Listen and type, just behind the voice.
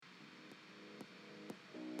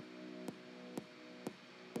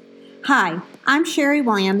Hi, I'm Sherry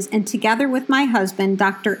Williams, and together with my husband,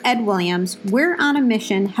 Dr. Ed Williams, we're on a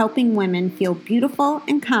mission helping women feel beautiful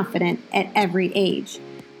and confident at every age.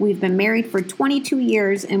 We've been married for 22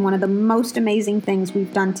 years, and one of the most amazing things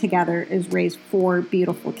we've done together is raise 4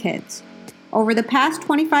 beautiful kids. Over the past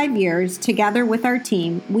 25 years, together with our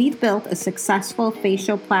team, we've built a successful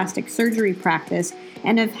facial plastic surgery practice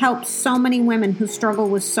and have helped so many women who struggle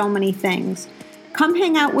with so many things. Come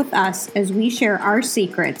hang out with us as we share our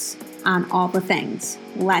secrets on all the things.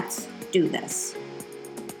 Let's do this.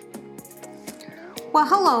 Well,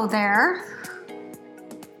 hello there.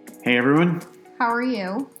 Hey, everyone. How are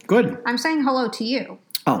you? Good. I'm saying hello to you.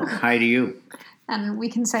 Oh, hi to you. And we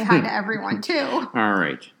can say hi to everyone, too. All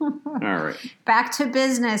right. Back to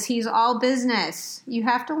business. He's all business. You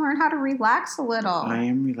have to learn how to relax a little. I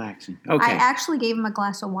am relaxing. Okay. I actually gave him a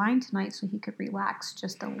glass of wine tonight so he could relax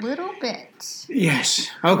just a little bit. Yes.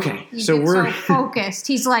 Okay. We're so focused.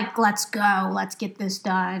 He's like, let's go. Let's get this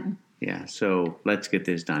done. Yeah. So let's get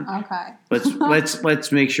this done. Okay.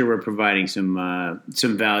 Let's make sure we're providing some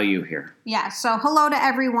value here. Yeah. So hello to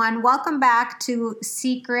everyone. Welcome back to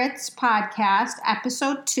Secrets Podcast,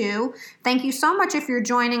 Episode 2. Thank you so much if you're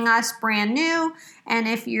joining us brand new, and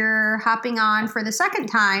if you're hopping on for the second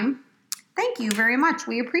time, thank you very much.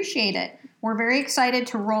 We appreciate it. We're very excited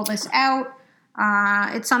to roll this out.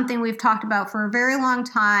 It's something we've talked about for a very long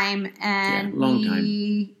time, and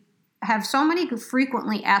we have so many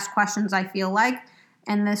frequently asked questions, I feel like,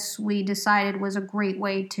 and this we decided was a great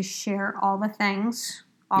way to share all the things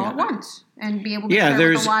all at once and be able to share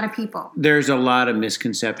with a lot of people. There's a lot of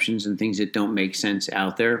misconceptions and things that don't make sense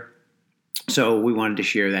out there, so we wanted to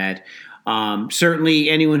share that. Certainly,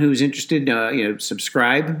 anyone who's interested,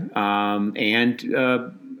 subscribe, and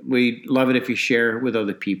we'd love it if you share with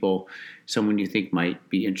other people, someone you think might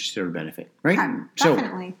be interested or benefit, right?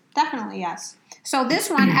 Definitely, yes. So this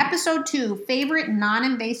one, Episode 2, Favorite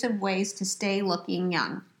Non-Invasive Ways to Stay Looking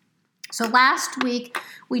Young. So last week,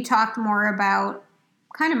 we talked more about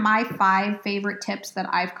kind of my 5 favorite tips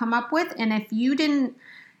that I've come up with. And if you didn't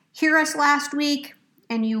hear us last week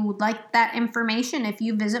and you would like that information, if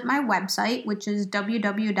you visit my website, which is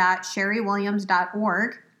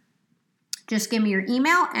www.sherrywilliams.org, just give me your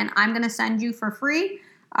email and I'm going to send you for free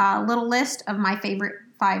a little list of my favorite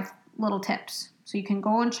 5 little tips. So you can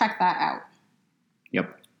go and check that out.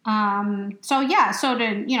 Yep. So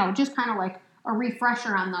to, just kind of like a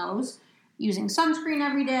refresher on those, using sunscreen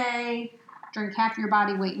every day, drink half your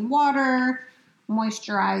body weight in water,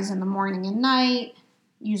 moisturize in the morning and night,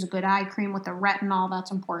 use a good eye cream with a retinol,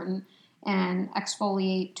 that's important, and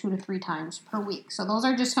exfoliate 2 to 3 times per week. So those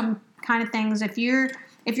are just some kind of things. If you're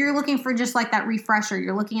looking for just like that refresher,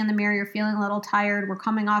 you're looking in the mirror, you're feeling a little tired, we're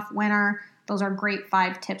coming off winter, those are great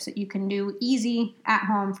 5 tips that you can do easy at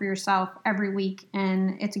home for yourself every week,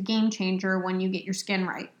 and it's a game changer when you get your skin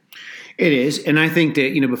right. It is, and I think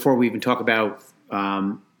that, before we even talk about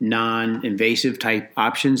non-invasive type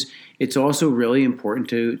options, it's also really important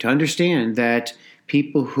to understand that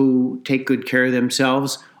people who take good care of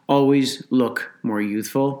themselves always look more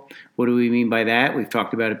youthful. What do we mean by that? We've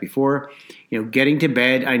talked about it before. Getting to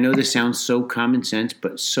bed, I know this sounds so common sense,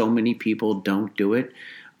 but so many people don't do it.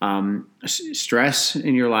 Stress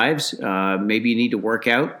in your lives. Maybe you need to work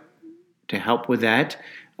out to help with that.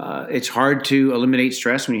 It's hard to eliminate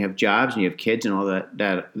stress when you have jobs and you have kids and all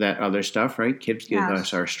that other stuff, right? Kids give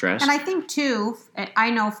us our stress. And I think too, I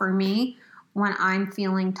know for me, when I'm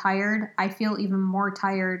feeling tired, I feel even more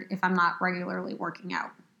tired if I'm not regularly working out.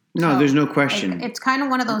 No, there's no question. It's kind of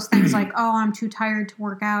one of those things like, oh, I'm too tired to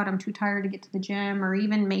work out. I'm too tired to get to the gym. Or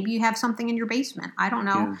even maybe you have something in your basement. I don't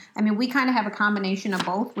know. Yeah. I mean, we kind of have a combination of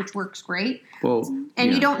both, which works great.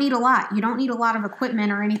 You don't need a lot. You don't need a lot of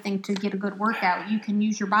equipment or anything to get a good workout. You can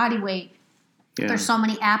use your body weight. Yeah. There's so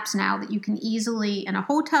many apps now that you can easily, in a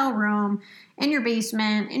hotel room, in your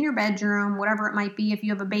basement, in your bedroom, whatever it might be. If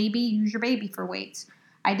you have a baby, use your baby for weights.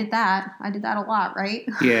 I did that a lot, right?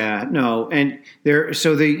 Yeah, no. And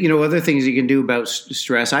other things you can do about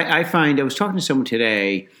stress. I find, I was talking to someone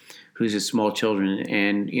today who's has small children,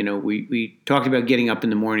 and, we talked about getting up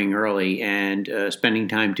in the morning early and spending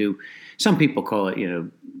time to, some people call it,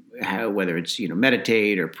 whether it's,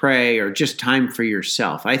 meditate or pray or just time for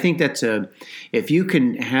yourself. I think that's if you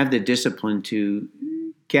can have the discipline to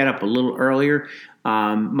get up a little earlier,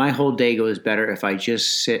 my whole day goes better if I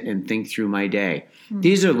just sit and think through my day.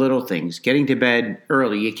 These are little things. Getting to bed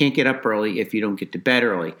early. You can't get up early if you don't get to bed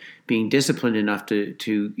early. Being disciplined enough to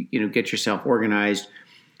get yourself organized,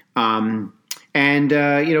 and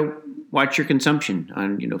watch your consumption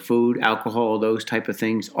on food, alcohol, those type of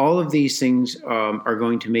things. All of these things are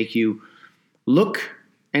going to make you look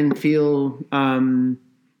and feel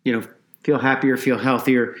feel happier, feel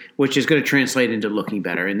healthier, which is going to translate into looking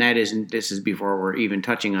better. And this is before we're even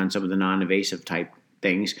touching on some of the non-invasive type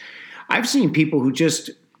things. I've seen people who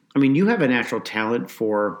you have a natural talent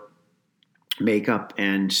for makeup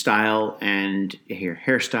and style and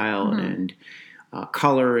hairstyle and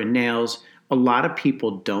color and nails. A lot of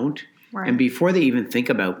people don't. Right. And before they even think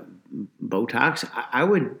about Botox, I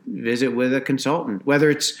would visit with a consultant, whether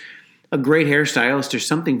it's a great hairstylist or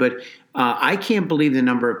something. But I can't believe the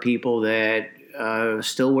number of people that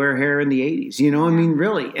still wear hair in the 80s.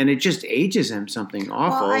 Really. And it just ages them something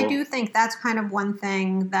awful. Well, I do think that's kind of one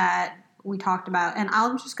thing that we talked about. And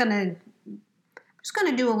I'm just going to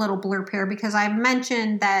do a little blurb here because I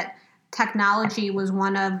mentioned that technology was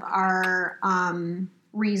one of our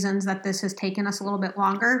reasons that this has taken us a little bit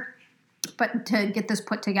longer. But to get this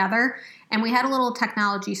put together. And we had a little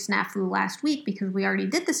technology snafu last week because we already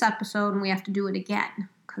did this episode and we have to do it again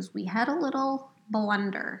because we had a little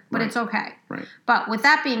blunder. But It's okay. Right. But with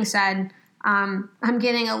that being said, I'm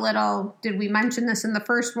getting a little, did we mention this in the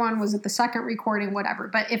first one? Was it the second recording? Whatever.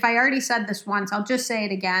 But if I already said this once, I'll just say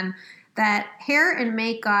it again. That hair and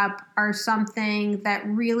makeup are something that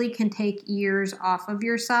really can take years off of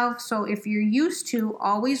yourself. So if you're used to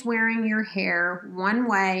always wearing your hair one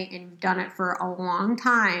way and you've done it for a long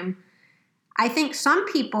time, I think some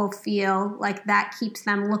people feel like that keeps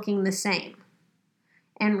them looking the same.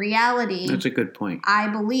 In reality, that's a good point. I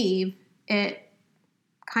believe it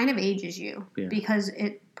kind of ages you because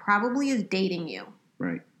it probably is dating you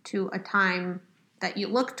to a time that you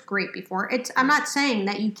looked great before. I'm not saying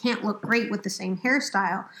that you can't look great with the same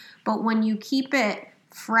hairstyle, but when you keep it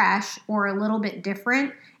fresh or a little bit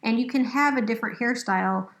different, and you can have a different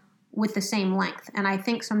hairstyle with the same length. And I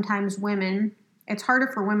think sometimes it's harder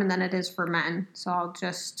for women than it is for men. So I'll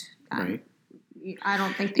just, I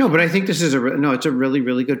don't think. No, but I think this is it's a really,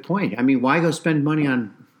 really good point. I mean, why go spend money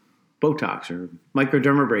on Botox or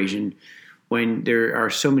microdermabrasion when there are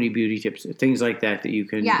so many beauty tips, things like that you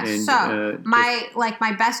can. Yeah. So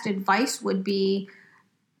my best advice would be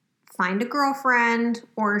find a girlfriend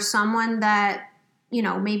or someone that,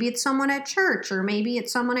 maybe it's someone at church or maybe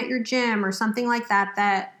it's someone at your gym or something like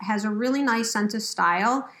that has a really nice sense of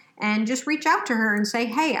style, and just reach out to her and say,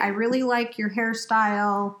 hey, I really like your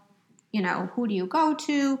hairstyle. Who do you go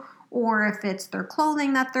to? Or if it's their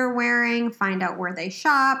clothing that they're wearing, find out where they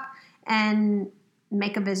shop and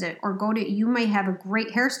make a visit, or you may have a great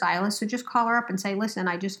hairstylist, so just call her up and say, listen,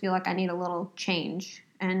 I just feel like I need a little change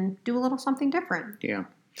and do a little something different. Yeah.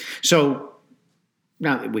 So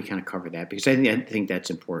now that we kind of covered that, because I think that's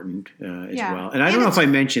important as well. And I don't know if I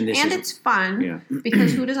mentioned this. And it's fun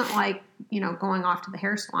because who doesn't like, going off to the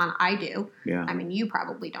hair salon? I do. Yeah. I mean, you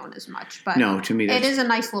probably don't as much, but no, to me, it is a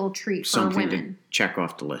nice little treat for women. Something to check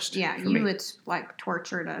off the list. Yeah. It's like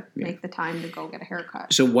torture to make the time to go get a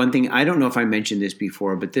haircut. So one thing, I don't know if I mentioned this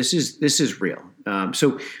before, but this is real.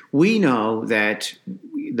 So we know that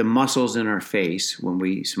the muscles in our face when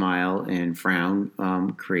we smile and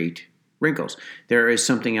frown create wrinkles. There is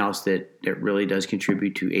something else that really does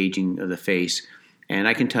contribute to aging of the face. And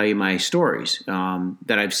I can tell you my stories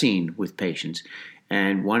that I've seen with patients.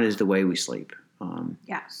 And one is the way we sleep.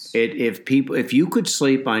 Yes. If you could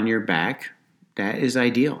sleep on your back, that is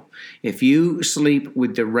ideal. If you sleep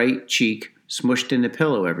with the right cheek smushed in the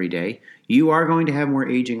pillow every day, you are going to have more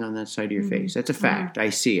aging on that side of your face. That's a fact.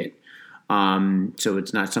 I see it. So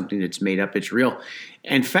it's not something that's made up. It's real.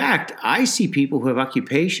 In fact, I see people who have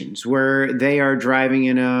occupations where they are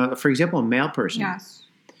driving for example, a male person. Yes.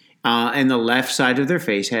 And the left side of their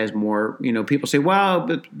face has more, people say, well,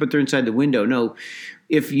 but they're inside the window. No,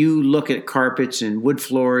 if you look at carpets and wood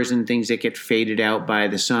floors and things that get faded out by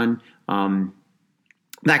the sun,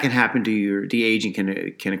 that can happen to the aging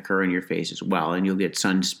can occur in your face as well. And you'll get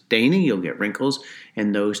sun staining, you'll get wrinkles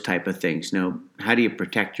and those type of things. Now, how do you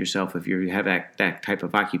protect yourself if you have that type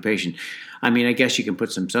of occupation? I mean, I guess you can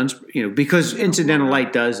put some because incidental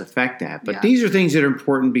light does affect that. But these are things that are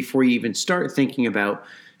important before you even start thinking about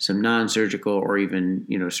some non-surgical or even,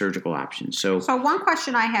 surgical options. So one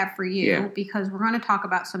question I have for you, because we're going to talk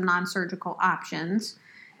about some non-surgical options,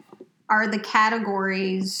 are the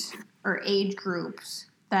categories or age groups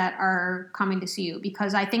that are coming to see you?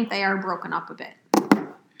 Because I think they are broken up a bit.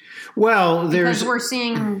 Well, because we're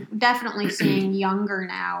definitely seeing younger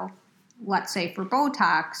now, let's say for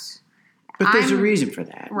Botox. But there's a reason for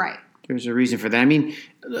that. Right. There's a reason for that. I mean,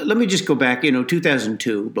 let me just go back.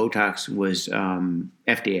 2002, Botox was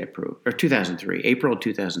FDA approved, or 2003, April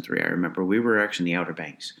 2003. I remember we were actually in the Outer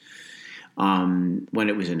Banks when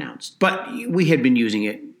it was announced. But we had been using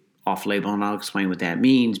it off-label, and I'll explain what that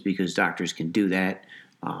means because doctors can do that.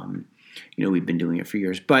 We've been doing it for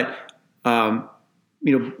years. But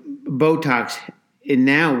Botox, and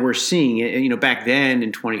now we're seeing it. Back then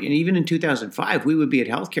in and even in 2005, we would be at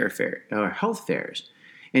health fairs,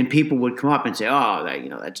 and people would come up and say, "Oh,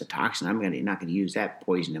 that's a toxin. I'm not going to use that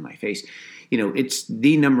poison in my face." It's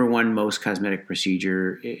the number one most cosmetic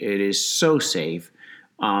procedure. It is so safe.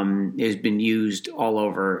 It has been used all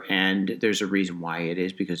over, and there's a reason why it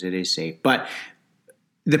is, because it is safe. But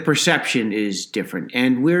the perception is different,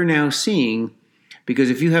 and we're now seeing.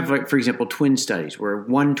 Because if you have, like, for example, twin studies where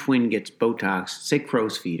one twin gets Botox, say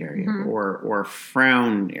crow's feet area or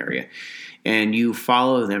frown area, and you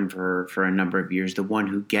follow them for a number of years, the one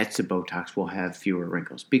who gets the Botox will have fewer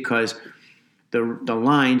wrinkles because the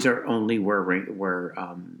lines are only where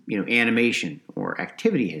animation or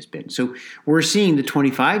activity has been. So we're seeing the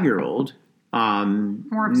 25-year-old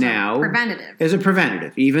more now preventative. As a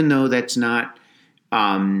preventative, even though that's not.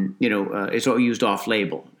 It's all used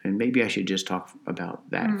off-label, and maybe I should just talk about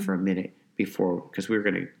that for a minute before, because we were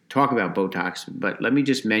going to talk about Botox, but let me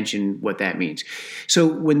just mention what that means. So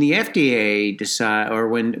when the FDA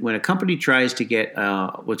when a company tries to get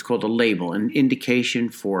what's called a label, an indication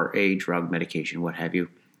for a drug, medication, what have you,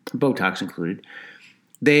 Botox included,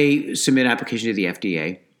 they submit application to the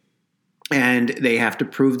FDA, and they have to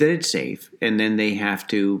prove that it's safe, and then they have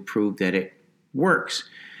to prove that it works.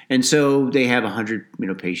 And so they have 100,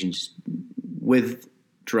 patients with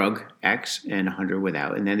drug X and 100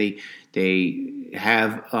 without, and then they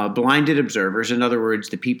have blinded observers. In other words,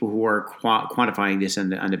 the people who are quantifying this on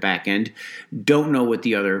the back end don't know what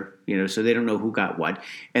the other, so they don't know who got what,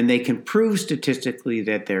 and they can prove statistically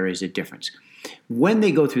that there is a difference. When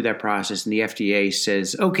they go through that process, and the FDA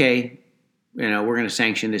says, okay, we're going to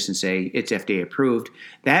sanction this and say it's FDA approved,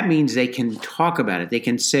 that means they can talk about it. They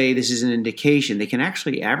can say this is an indication. They can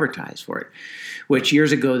actually advertise for it, which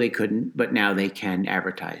years ago they couldn't, but now they can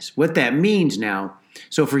advertise. What that means now,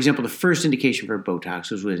 so for example, the first indication for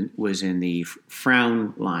Botox was in the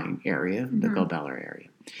frown line area, the glabellar area.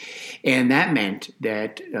 And that meant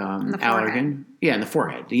that Allergan, in the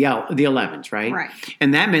forehead, the 11s, right? Right.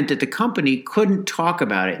 And that meant that the company couldn't talk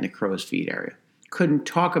about it in the crow's feet area. Couldn't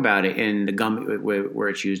talk about it in the gummy, where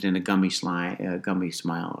it's used in the gummy smile,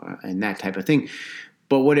 and that type of thing.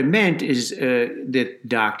 But what it meant is that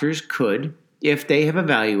doctors could, if they have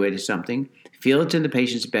evaluated something, feel it's in the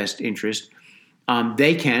patient's best interest,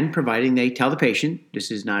 they can, providing they tell the patient,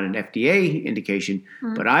 this is not an FDA indication,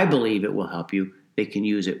 but I believe it will help you. They can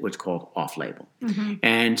use it what's called off-label.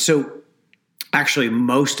 And so actually,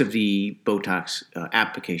 most of the Botox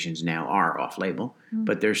applications now are off-label,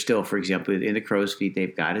 but they're still, for example, in the crow's feet,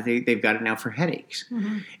 they've got it. They've got it now for headaches.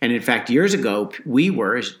 And in fact, years ago,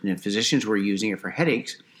 physicians were using it for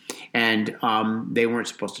headaches, and they weren't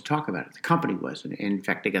supposed to talk about it. The company was. And in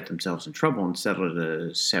fact, they got themselves in trouble and settled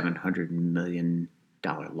a $700 million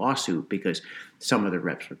lawsuit because some of the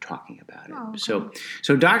reps were talking about it. Oh, okay.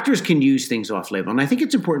 So doctors can use things off-label, and I think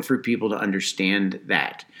it's important for people to understand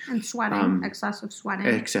that. And sweating, excessive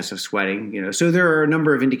sweating. So there are a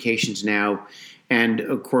number of indications now, and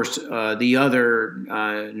of course the other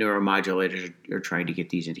neuromodulators are trying to get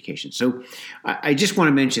these indications. So I just want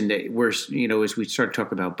to mention that we're, as we start to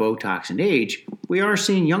talk about Botox and age, we are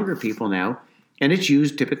seeing younger people now. And it's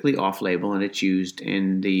used typically off-label, and it's used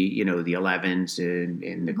in the, the 11s and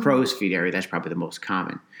in the crow's feet area. That's probably the most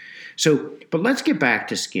common. So, but let's get back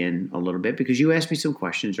to skin a little bit, because you asked me some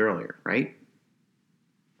questions earlier, right?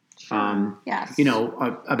 Yes.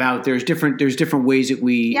 About there's different ways that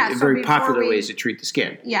very popular ways to treat the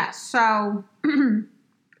skin. Yes. So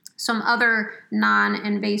some other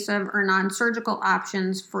non-invasive or non-surgical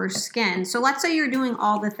options for skin. So let's say you're doing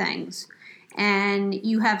all the things, and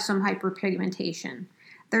you have some hyperpigmentation.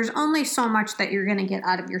 There's only so much that you're going to get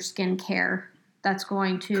out of your skin care that's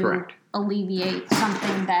going to alleviate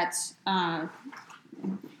something that's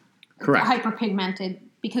hyperpigmented,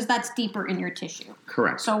 because that's deeper in your tissue.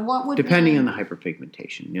 Correct. So what would depending on the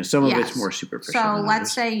hyperpigmentation, some of it's more superficial. So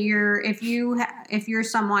let's say if you're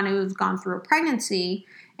someone who's gone through a pregnancy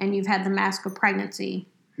and you've had the mask of pregnancy,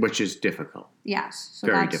 which is difficult. Yes, so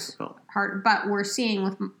very that's difficult. Hard, but we're seeing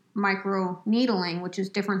with micro needling, which is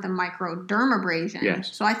different than microdermabrasion.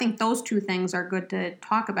 Yes. So I think those two things are good to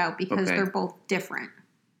talk about because they're both different.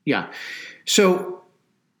 Yeah. So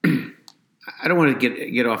I don't want to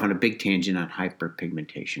get off on a big tangent on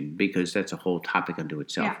hyperpigmentation, because that's a whole topic unto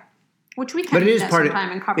itself. Yeah. Which we can do part of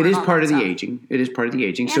the aging. It is part of the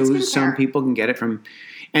aging. And so some people can get it from,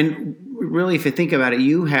 and really, if you think about it,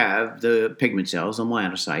 you have the pigment cells, the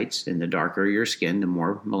melanocytes, and the darker your skin, the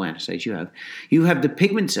more melanocytes you have. You have the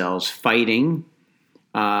pigment cells fighting,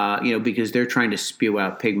 because they're trying to spew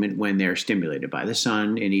out pigment when they're stimulated by the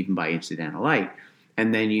sun and even by incidental light.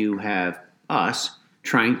 And then you have us,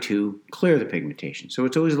 trying to clear the pigmentation. So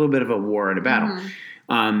it's always a little bit of a war and a battle.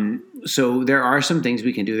 So there are some things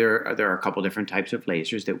we can do. There are a couple different types of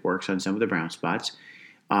lasers that works on some of the brown spots.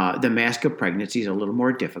 The mask of pregnancy is a little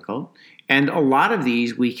more difficult, and a lot of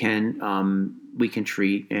these we can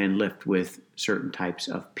treat and lift with certain types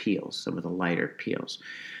of peels, some of the lighter peels.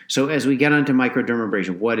 So as we get onto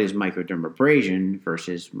microdermabrasion, what is microdermabrasion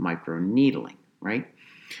versus microneedling, right?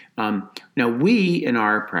 Now, we in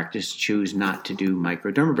our practice choose not to do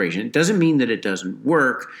microdermabrasion. It doesn't mean that it doesn't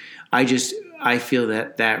work. I feel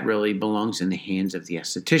that really belongs in the hands of the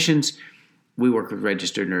estheticians. We work with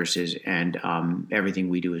registered nurses, and everything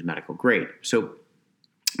we do is medical grade. So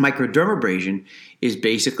microdermabrasion is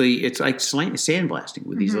basically, it's like sandblasting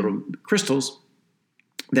with these little crystals.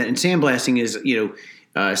 That in sandblasting is,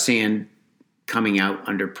 sand coming out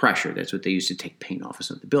under pressure. That's what they use to take paint off of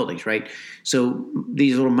some of the buildings, right? So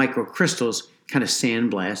these little microcrystals kind of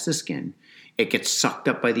sandblast the skin. It gets sucked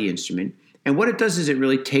up by the instrument. And what it does is it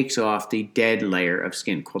really takes off the dead layer of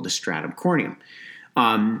skin called the stratum corneum.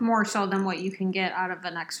 More so than what you can get out of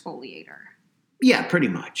an exfoliator. Yeah, pretty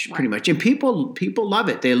much. Right. Pretty much. And people love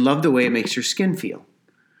it. They love the way it makes your skin feel.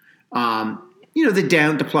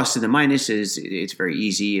 The plus and the minus is it's very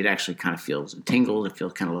easy. It actually kind of feels tingled. It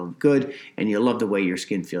feels kind of good. And you love the way your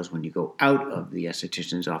skin feels when you go out of the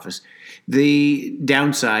esthetician's office. The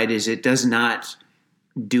downside is it does not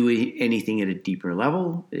do anything at a deeper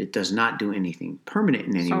level. It does not do anything permanent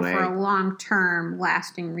in any way. So for a long-term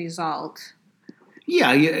lasting result. Yeah,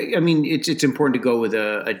 I mean, it's important to go with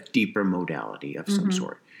a deeper modality of some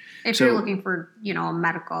sort. If you're looking for, a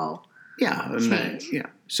medical change. Yeah.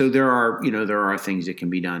 So there are things that can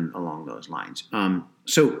be done along those lines.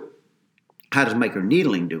 So how does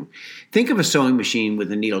microneedling do? Think of a sewing machine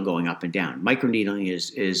with a needle going up and down. Microneedling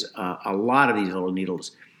is a lot of these little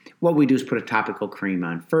needles. What we do is put a topical cream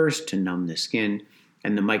on first to numb the skin,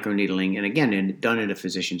 and the microneedling, and again, done in a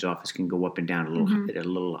physician's office, can go up and down at a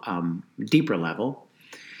little deeper level.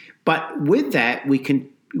 But with that, we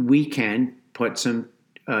can put some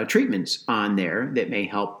treatments on there that may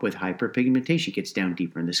help with hyperpigmentation. It gets down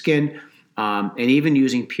deeper in the skin, and even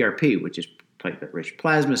using PRP, which is platelet-rich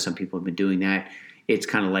plasma. Some people have been doing that. It's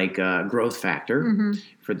kind of like a growth factor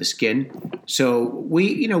for the skin. So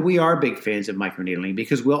we are big fans of microneedling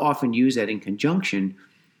because we'll often use that in conjunction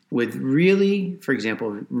with really, for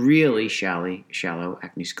example, really shallow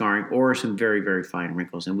acne scarring or some very, very fine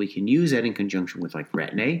wrinkles. And we can use that in conjunction with like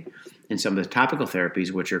Retin-A and some of the topical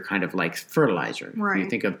therapies, which are kind of like fertilizer. Right. You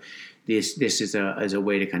think of this as a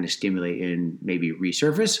way to kind of stimulate and maybe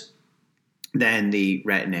resurface. Then the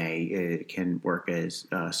Retin-A can work as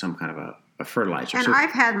some kind of a fertilizer. And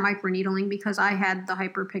I've had microneedling because I had the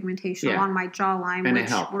hyperpigmentation along my jawline, and which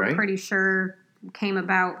helped, we're pretty sure came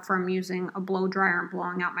about from using a blow dryer and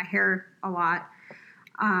blowing out my hair a lot.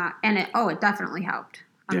 And it definitely helped.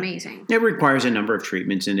 Amazing. It requires a number of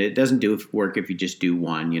treatments, and it doesn't work if you just do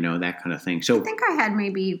one, that kind of thing. So I think I had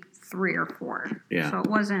maybe 3 or 4. Yeah. So it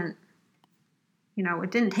wasn't,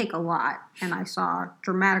 it didn't take a lot, and I saw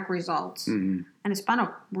dramatic results. And it's been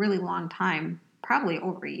a really long time, probably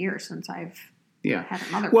over a year since I've had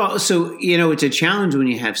another one. Well, so, it's a challenge when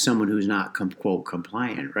you have someone who's not, quote,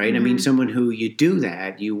 compliant, right? I mean, someone who you do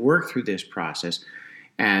that, you work through this process,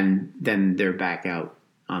 and then they're back out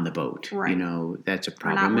on the boat. Right. That's a Or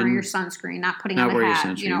problem. not wearing your sunscreen, not putting on a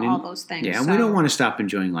hat, all those things. Yeah, and we don't want to stop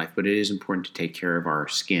enjoying life, but it is important to take care of our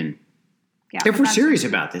skin. Yeah, if we're serious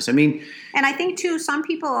about this. I mean. And I think, too, some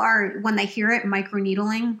people are, when they hear it,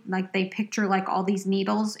 microneedling, like they picture like all these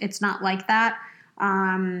needles. It's not like that.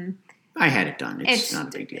 I had it done. It's not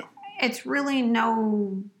a big deal. It's really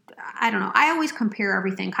I don't know. I always compare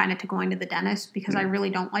everything kind of to going to the dentist because I really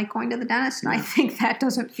don't like going to the dentist. And I think that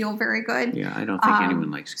doesn't feel very good. Yeah, I don't think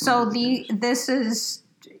anyone likes going to the dentist.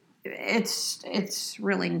 It's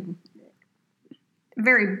really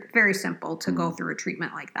very, very simple to go through a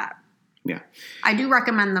treatment like that. Yeah. I do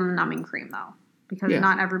recommend the numbing cream, though, because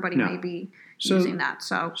not everybody may be using that.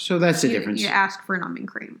 So that's the difference. You ask for a numbing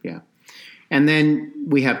cream. Yeah. And then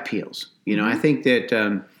we have peels. I think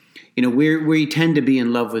that, we tend to be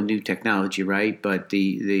in love with new technology, right? But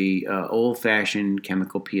the old-fashioned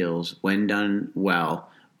chemical peels, when done well,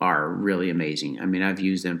 are really amazing. I mean, I've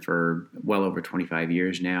used them for well over 25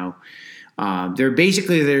 years now. There's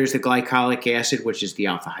the glycolic acid, which is the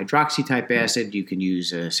alpha hydroxy type acid. You can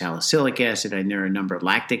use salicylic acid, and there are a number of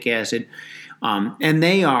lactic acid. And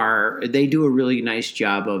they do a really nice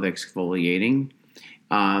job of exfoliating.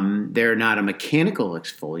 They're not a mechanical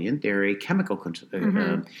exfoliant; they're a chemical.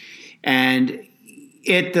 And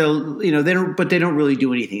they don't really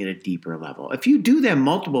do anything at a deeper level. If you do them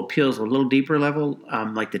multiple peels at a little deeper level,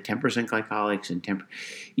 like the 10% glycolics and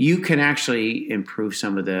you can actually improve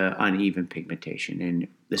some of the uneven pigmentation, and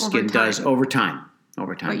the skin does over time.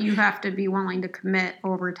 But you have to be willing to commit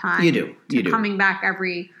over time. You do. Coming back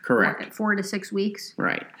every 4 to 6 weeks.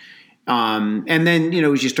 Right. And then,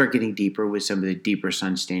 as you start getting deeper with some of the deeper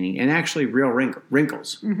sun staining and actually real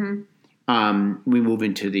wrinkles, we move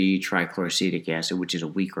into the trichloroacetic acid, which is a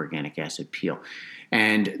weak organic acid peel.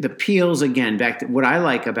 And the peels, again, what I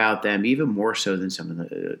like about them, even more so than some of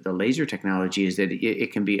the laser technology, is that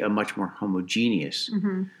it can be a much more homogeneous,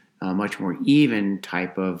 much more even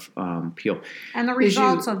type of peel. And the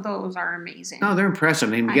results of those are amazing. Oh, they're impressive.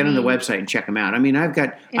 I mean, get on the website and check them out. I mean, I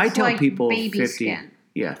tell like people baby skin.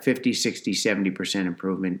 50, 60, 70%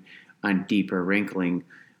 improvement on deeper wrinkling.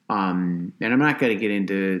 And I'm not going to get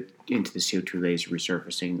into the CO2 laser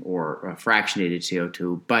resurfacing or fractionated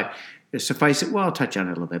CO2, but suffice it, I'll touch on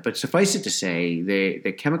it a little bit, but suffice it to say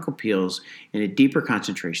the chemical peels in a deeper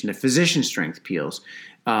concentration, the physician strength peels,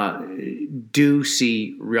 do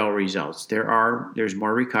see real results. There's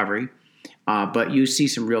more recovery, but you see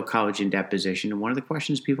some real collagen deposition. And one of the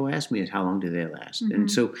questions people ask me is, how long do they last?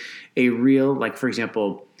 And so a real, like, for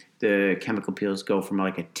example, the chemical peels go from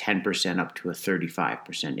like a 10% up to a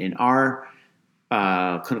 35%. In our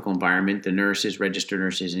clinical environment, the nurses, registered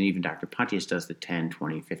nurses, and even Dr. Pontius does the 10,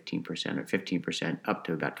 20, 15% or 15% up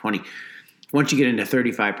to about 20. Once you get into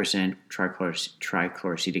 35%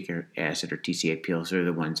 trichloroacetic acid or TCA peels, are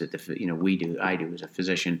the ones that I do as a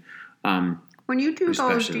physician. When you do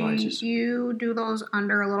those, do you do those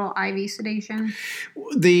under a little IV sedation?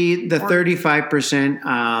 The 35%,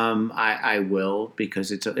 I will,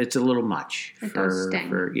 because it's a little much. It does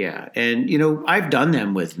sting. And I've done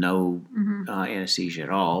them with no anesthesia at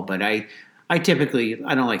all, but I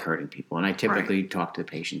don't like hurting people, and I typically talk to the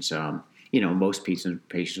patients. Most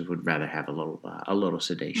patients would rather have a little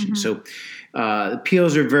sedation. So the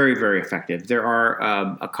peels are very, very effective. There are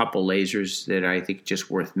a couple lasers that I think just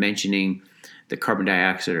worth mentioning. The carbon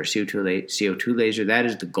dioxide or CO2 laser, that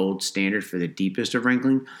is the gold standard for the deepest of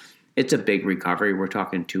wrinkling. It's a big recovery. We're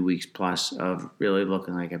talking 2 weeks plus of really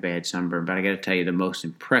looking like a bad sunburn. But I got to tell you, the most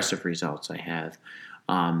impressive results I have,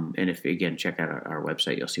 and if, again, check out our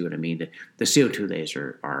website, you'll see what I mean. The CO2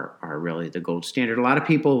 laser are really the gold standard. A lot of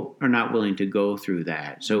people are not willing to go through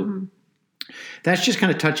that. So that's just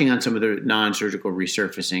kind of touching on some of the non-surgical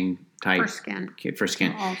resurfacing type for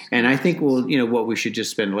skin. And I think what we should just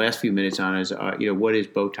spend the last few minutes on is what is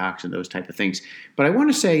Botox and those type of things. But I want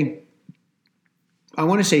to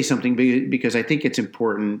say something because I think it's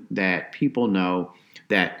important that people know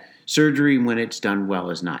that surgery, when it's done well,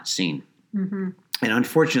 is not seen. And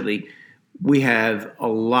unfortunately, we have a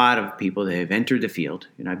lot of people that have entered the field,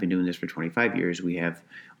 and I've been doing this for 25 years. We have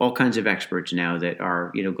all kinds of experts now that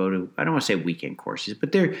are, go to, I don't want to say weekend courses,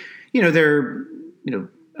 but they're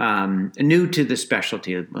new to the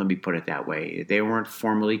specialty. Let me put it that way. They weren't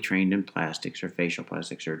formally trained in plastics or facial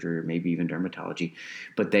plastic surgery or maybe even dermatology,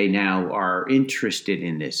 but they now are interested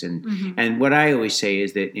in this. And what I always say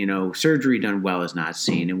is that, surgery done well is not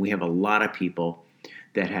seen. And we have a lot of people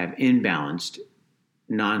that have imbalanced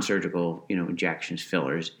non-surgical, injections,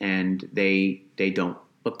 fillers, and they don't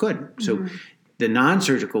look good. So the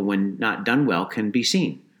non-surgical, when not done well, can be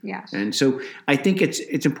seen. Yes. And so I think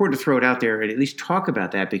it's important to throw it out there and at least talk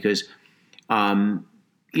about that because, Well,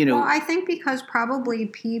 I think because probably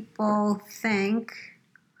people think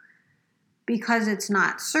because it's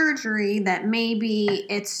not surgery that maybe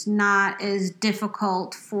it's not as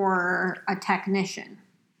difficult for a technician.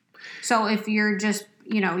 So if you're just,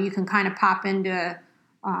 you can kind of pop into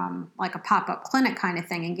like a pop-up clinic kind of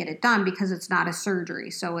thing and get it done because it's not a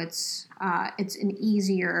surgery. So it's an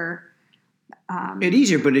easier... It's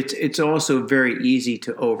easier, but it's also very easy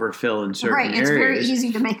to overfill in certain areas. Right, it's very easy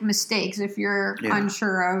to make mistakes if you're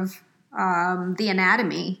unsure of the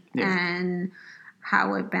anatomy and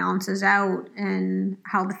how it balances out and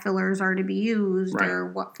how the fillers are to be used or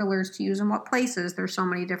what fillers to use in what places. There's so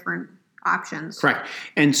many different options. Correct.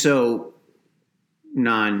 And so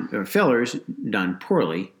fillers done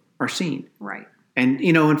poorly are seen. Right. And,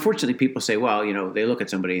 unfortunately, people say, well, they look at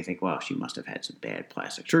somebody and think, well, she must have had some bad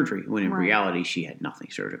plastic surgery, when in reality, she had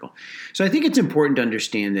nothing surgical. So I think it's important to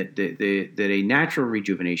understand that that a natural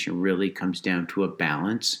rejuvenation really comes down to a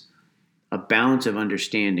balance of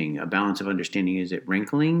understanding. A balance of understanding, is it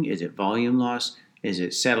wrinkling? Is it volume loss? Is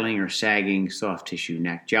it settling or sagging, soft tissue,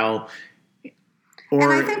 neck gel? And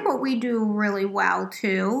I think what we do really well,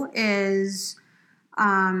 too, is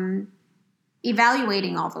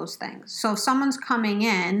evaluating all those things. So if someone's coming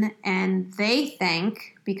in and they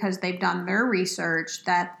think, because they've done their research,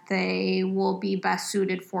 that they will be best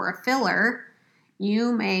suited for a filler,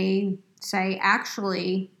 you may say,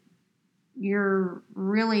 actually, you're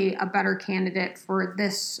really a better candidate for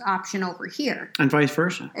this option over here. And vice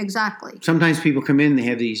versa. Exactly. Sometimes people come in, they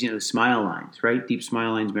have these, smile lines, right? Deep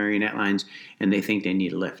smile lines, marionette lines, and they think they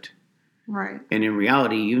need a lift. Right. And in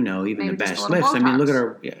reality, even maybe the best lifts. Botox. I mean, look at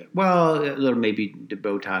a little maybe the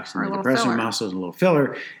Botox and the depressing muscles, and a little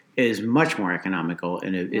filler is much more economical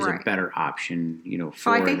and it is a better option, for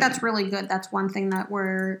So I think that's really good. That's one thing that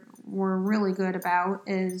we're really good about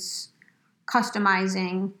is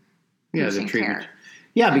customizing patient the treatment. care.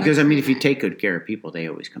 Yeah, because if you take good care of people, they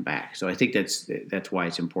always come back. So I think that's why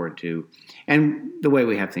it's important to, and the way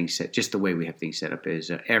we have things set up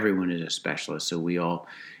is everyone is a specialist. So we all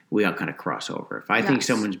kind of cross over. If I think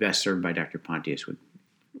someone's best served by Dr. Pontius with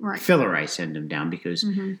filler, I send them down because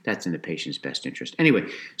that's in the patient's best interest. Anyway,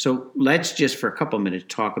 so let's just for a couple of minutes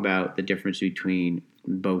talk about the difference between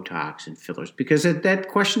Botox and fillers, because that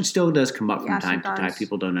question still does come up from time to time.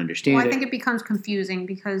 People don't understand it. I think it becomes confusing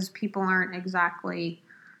because people aren't exactly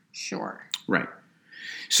sure. Right.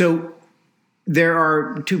 So there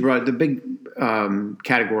are two broad. The big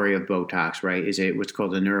category of Botox, right, is what's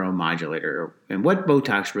called a neuromodulator. And what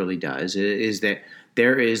Botox really does is that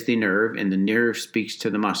there is the nerve, and the nerve speaks to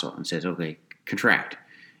the muscle and says, "Okay, contract."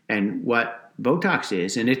 And what Botox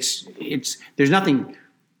is, and it's there's nothing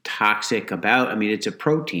toxic about. It's a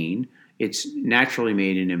protein. It's naturally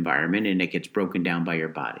made in an environment, and it gets broken down by your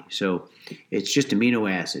body. So it's just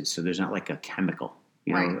amino acids. So there's not like a chemical.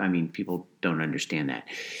 People don't understand that.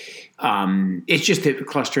 It's just that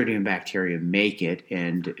Clostridium bacteria make it,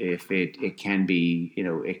 and if it can be,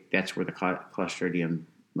 that's where the Clostridium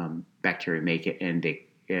bacteria make it, and they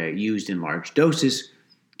used in large doses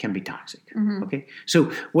can be toxic. Okay,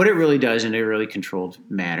 so what it really does in a really controlled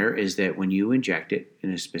manner is that when you inject it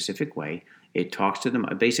in a specific way, it talks to them.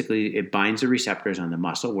 Basically, it binds the receptors on the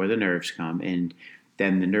muscle where the nerves come, and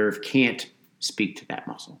then the nerve can't speak to that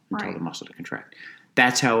muscle and tell the muscle to contract.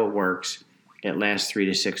 That's how it works. It lasts 3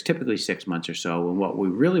 to 6, typically 6 months or so. And what we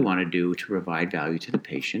really want to do to provide value to the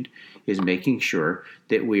patient is making sure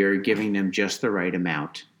that we are giving them just the right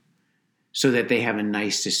amount so that they have a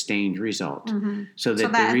nice sustained result. So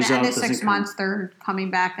that the result at the end of 6 months, they're coming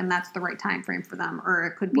back and that's the right time frame for them. Or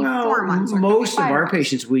it could be 4 months. Or most of our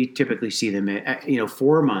patients, we typically see them at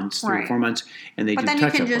 4 months, 3 or 4 months, and they do touch-up. But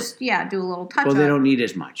then you can just, do a little touch-up. Well, they don't need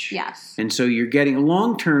as much. Yes. And so you're getting a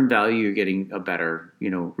long-term value, you're getting a better,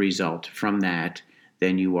 result from that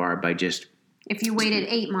than you are by just... If you waited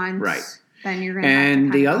 8 months... Right. Then you're going to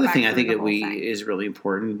and the other thing I think that is really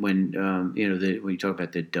important when when you talk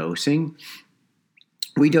about the dosing,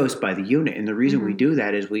 we dose by the unit, and the reason we do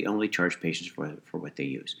that is we only charge patients for what they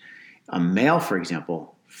use. A male, for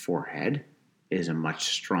example, forehead is a much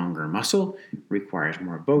stronger muscle, requires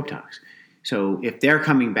more Botox. So if they're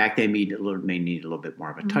coming back, they may need a little bit more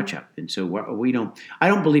of a touch-up. And so I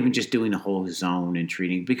don't believe in just doing the whole zone and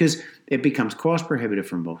treating, because it becomes cost prohibitive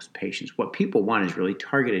for most patients. What people want is really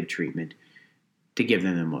targeted treatment to give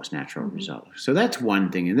them the most natural result. So that's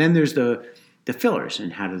one thing. And then there's the fillers,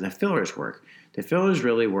 and how do the fillers work? The fillers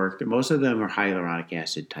really work. Most of them are hyaluronic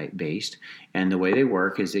acid type based. And the way they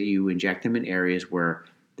work is that you inject them in areas where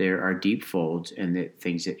there are deep folds and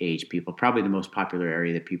things that age people. Probably the most popular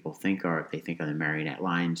area that people think of, they think of the marionette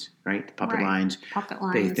lines, right? The puppet lines.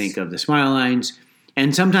 They think of the smile lines.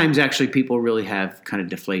 And sometimes actually people really have kind of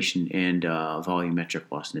deflation and volumetric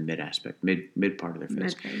loss in the mid part of their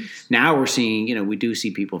face. Now we're seeing, we do see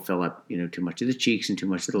people fill up, too much of the cheeks and too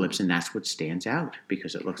much of the lips, and that's what stands out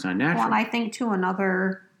because it looks unnatural. Well, and I think too,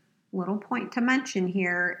 another little point to mention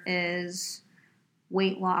here is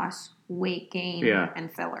weight loss, weight gain, and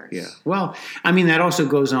fillers. Yeah. Well, that also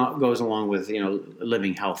goes along with,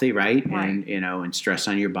 living healthy, right? And, and stress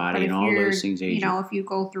on your body and all those things. If you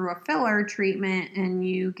go through a filler treatment and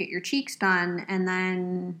you get your cheeks done and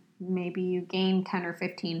then maybe you gain 10 or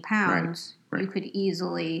 15 pounds, you could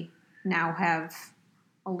easily now have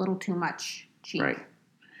a little too much cheek. Right.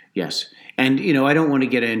 Yes. And, I don't want to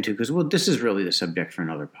get into, because, this is really the subject for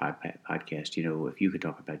another podcast, if you could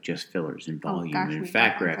talk about just fillers and volume and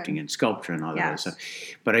fat grafting and Sculptra and all that other stuff.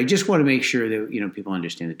 But I just want to make sure that, people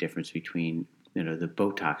understand the difference between, the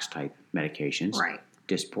Botox type medications,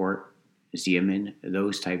 Dysport, Xeomin,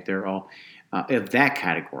 those type, they're all of that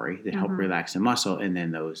category that help relax the muscle, and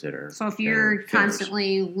then those that are... So if you're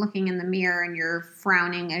constantly looking in the mirror and you're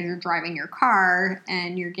frowning as you're driving your car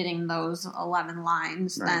and you're getting those 11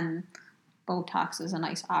 lines, then Botox is a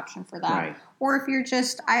nice option for that. Or if you're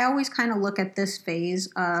I always kind of look at this phase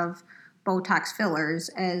of Botox fillers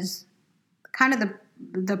as kind of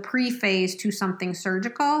the pre-phase to something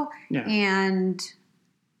surgical. Yeah. And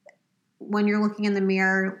when you're looking in the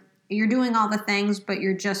mirror, you're doing all the things, but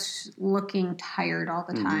you're just looking tired all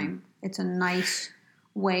the time. It's a nice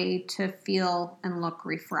way to feel and look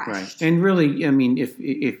refreshed. Right. And really, I mean,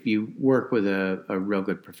 if you work with a real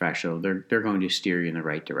good professional, they're going to steer you in the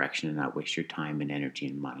right direction and not waste your time and energy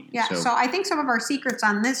and money. Yeah. So I think some of our secrets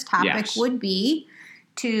on this topic would be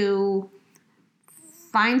to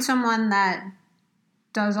find someone that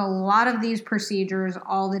does a lot of these procedures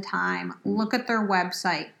all the time. Look at their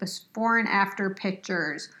website, before and after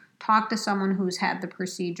pictures. Talk to someone who's had the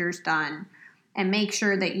procedures done, and make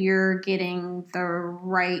sure that you're getting the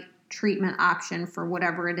right treatment option for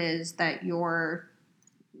whatever it is that you're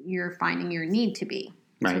finding your need to be,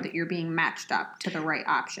 so that you're being matched up to the right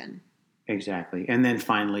option. Exactly. And then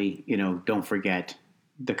finally, don't forget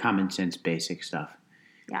the common sense basic stuff.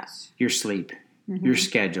 Yes. Your sleep, your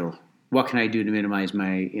schedule. What can I do to minimize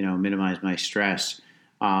my stress?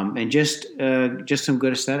 And just some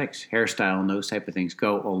good aesthetics, hairstyle, and those type of things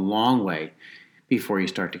go a long way before you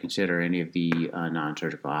start to consider any of the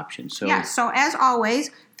non-surgical options. So as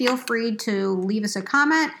always, feel free to leave us a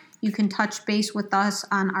comment. You can touch base with us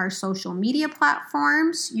on our social media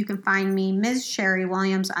platforms. You can find me, Ms. Sherry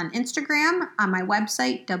Williams, on Instagram, on my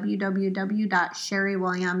website,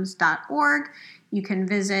 www.sherrywilliams.org. You can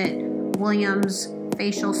visit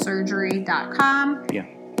williamsfacialsurgery.com. Yeah.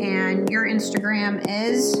 And your Instagram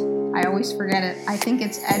is, I always forget it, I think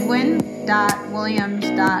it's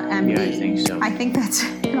edwin.williams.md. Yeah, I think so. I think that's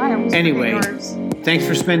it. I always anyway, forget yours. Thanks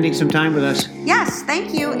for spending some time with us. Yes,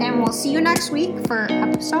 thank you. And we'll see you next week for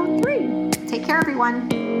episode 3. Take care, everyone.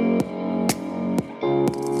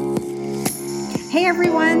 Hey,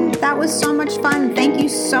 everyone. That was so much fun. Thank you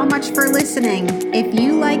so much for listening. If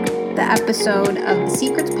you liked the episode of the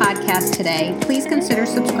Secrets Podcast today, please consider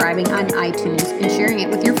subscribing on iTunes and sharing it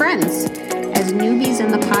with your friends. As newbies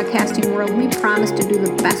in the podcasting world, we promise to do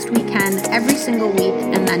the best we can every single week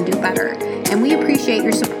and then do better. And we appreciate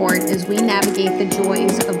your support as we navigate the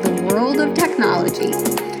joys of the world of technology.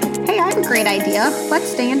 Hey, I have a great idea. Let's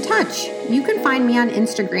stay in touch. You can find me on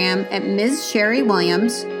Instagram at Ms. Sherry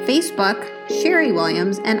Williams, Facebook, Sherry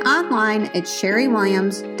Williams, and online at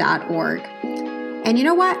sherrywilliams.org. And you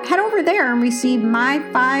know what? Head over there and receive my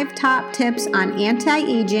 5 top tips on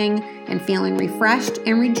anti-aging and feeling refreshed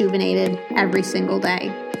and rejuvenated every single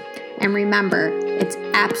day. And remember, it's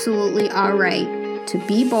absolutely all right to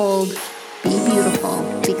be bold, be beautiful,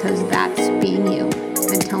 because that's being you.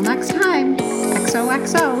 Until next time,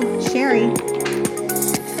 XOXO, Sherry.